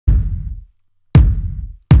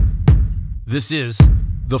This is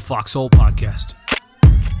the Foxhole Podcast.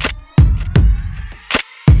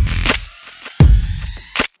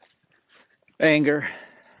 Anger,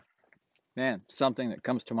 man, something that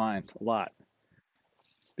comes to mind a lot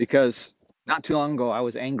because not too long ago I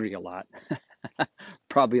was angry a lot.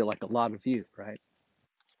 Probably like a lot of you, right?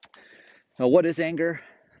 Now, what is anger?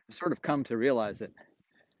 I sort of come to realize that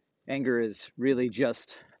anger is really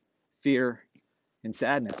just fear and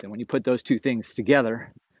sadness. And when you put those two things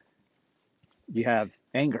together, you have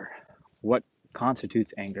anger. What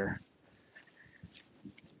constitutes anger?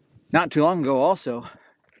 Not too long ago, also,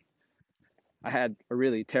 I had a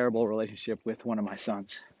really terrible relationship with one of my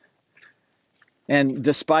sons. And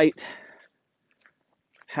despite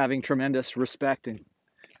having tremendous respect and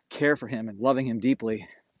care for him and loving him deeply,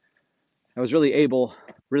 I was really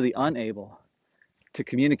unable to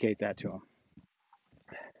communicate that to him.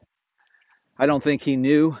 I don't think he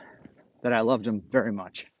knew that I loved him very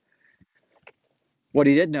much. What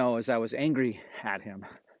he did know is I was angry at him.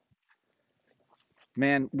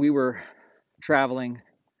 Man, we were traveling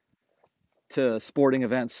to sporting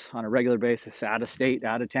events on a regular basis, out of state,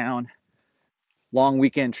 out of town, long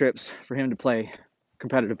weekend trips for him to play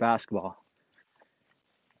competitive basketball.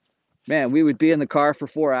 Man, we would be in the car for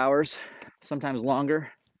 4 hours, sometimes longer,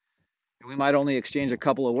 and we might only exchange a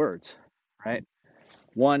couple of words, right?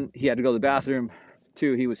 One, he had to go to the bathroom.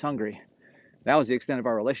 Two, he was hungry. That was the extent of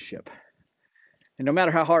our relationship. And no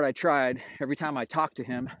matter how hard I tried, every time I talked to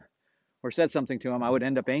him or said something to him, I would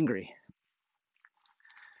end up angry.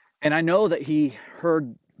 And I know that he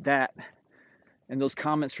heard that and those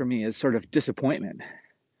comments from me as sort of disappointment,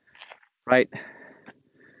 right?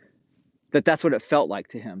 That's what it felt like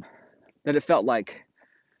to him. That it felt like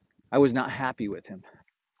I was not happy with him.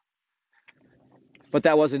 But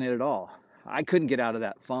that wasn't it at all. I couldn't get out of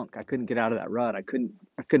that funk. I couldn't get out of that rut. I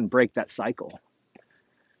couldn't break that cycle.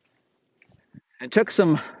 It took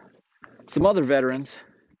some other veterans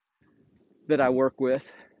that I work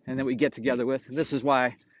with and that we get together with. And this is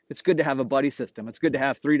why it's good to have a buddy system. It's good to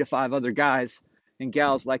have 3 to 5 other guys and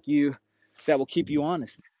gals like you that will keep you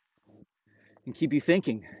honest and keep you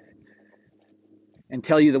thinking and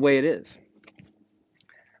tell you the way it is.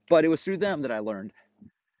 But it was through them that I learned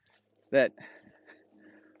that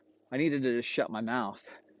I needed to just shut my mouth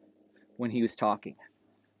when he was talking.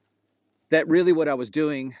 That really what I was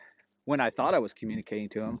doing when I thought I was communicating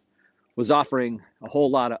to him was offering a whole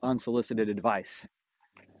lot of unsolicited advice.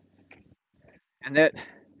 And that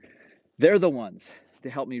they're the ones to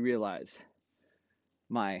help me realize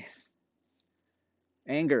my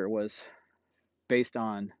anger was based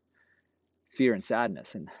on fear and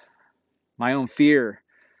sadness, and my own fear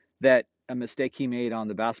that a mistake he made on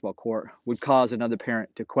the basketball court would cause another parent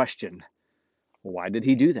to question, well, why did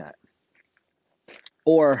he do that?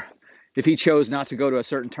 Or if he chose not to go to a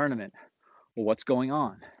certain tournament, well, what's going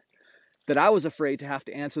on? That I was afraid to have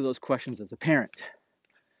to answer those questions as a parent.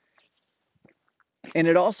 And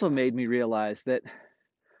it also made me realize that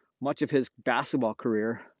much of his basketball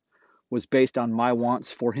career was based on my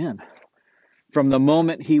wants for him. From the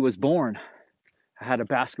moment he was born, I had a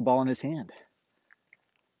basketball in his hand.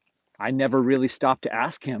 I never really stopped to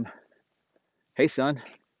ask him, hey son,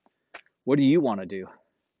 what do you want to do?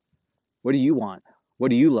 What do you want? What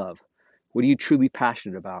do you love? What are you truly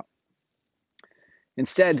passionate about?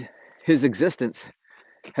 Instead, his existence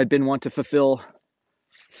had been one to fulfill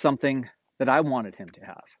something that I wanted him to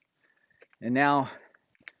have. And now,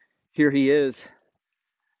 here he is,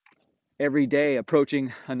 every day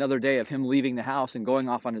approaching another day of him leaving the house and going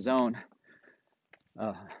off on his own,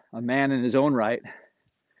 a man in his own right,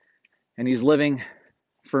 and he's living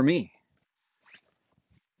for me.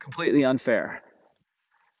 Completely unfair.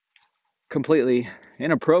 Completely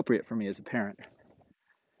inappropriate for me as a parent.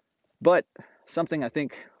 But something I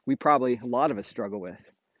think a lot of us struggle with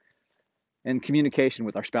in communication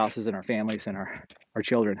with our spouses and our families and our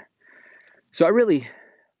children. So I really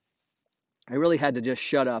had to just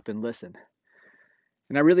shut up and listen.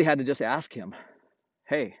 And I really had to just ask him,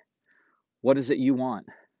 hey, what is it you want?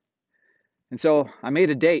 And so I made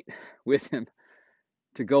a date with him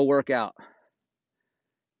to go work out.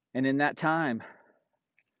 And in that time,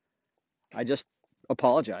 I just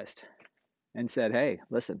apologized and said, hey,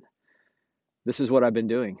 listen, this is what I've been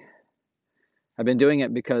doing. I've been doing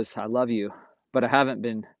it because I love you, but I haven't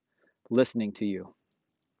been listening to you.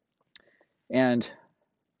 And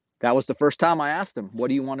that was the first time I asked him, what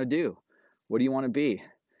do you want to do? What do you want to be?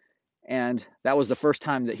 And that was the first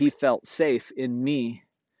time that he felt safe in me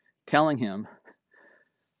telling him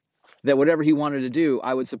that whatever he wanted to do,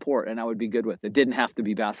 I would support and I would be good with. It didn't have to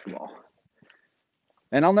be basketball.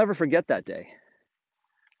 And I'll never forget that day.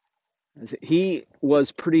 He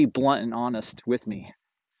was pretty blunt and honest with me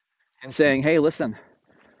and saying, hey, listen,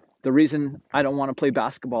 the reason I don't want to play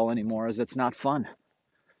basketball anymore is it's not fun.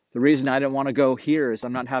 The reason I don't want to go here is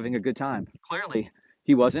I'm not having a good time. Clearly,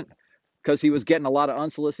 he wasn't, because he was getting a lot of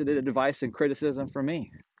unsolicited advice and criticism from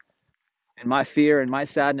me. And my fear and my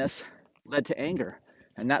sadness led to anger.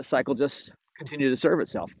 And that cycle just continued to serve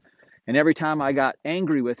itself. And every time I got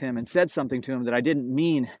angry with him and said something to him that I didn't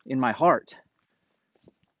mean in my heart,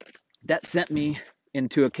 that sent me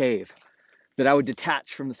into a cave, that I would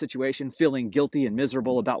detach from the situation, feeling guilty and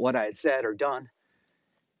miserable about what I had said or done.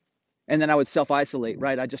 And then I would self-isolate,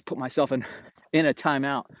 right? I just put myself in a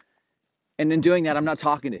timeout. And in doing that, I'm not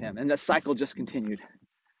talking to him. And that cycle just continued.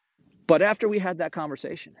 But after we had that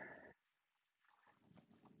conversation,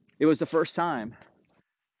 it was the first time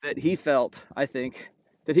that he felt, I think,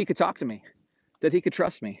 that he could talk to me, that he could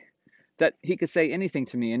trust me, that he could say anything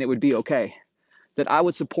to me and it would be okay, that I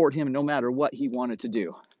would support him no matter what he wanted to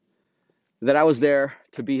do, that I was there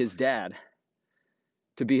to be his dad,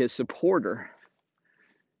 to be his supporter,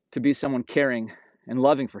 to be someone caring and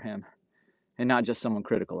loving for him, and not just someone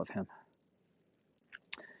critical of him.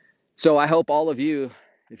 So I hope all of you,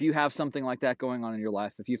 if you have something like that going on in your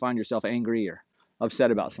life, if you find yourself angry or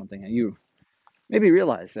upset about something, and you maybe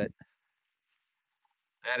realize that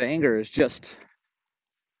anger is just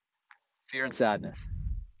fear and sadness.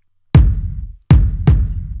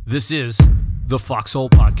 This is the Foxhole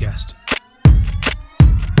Podcast.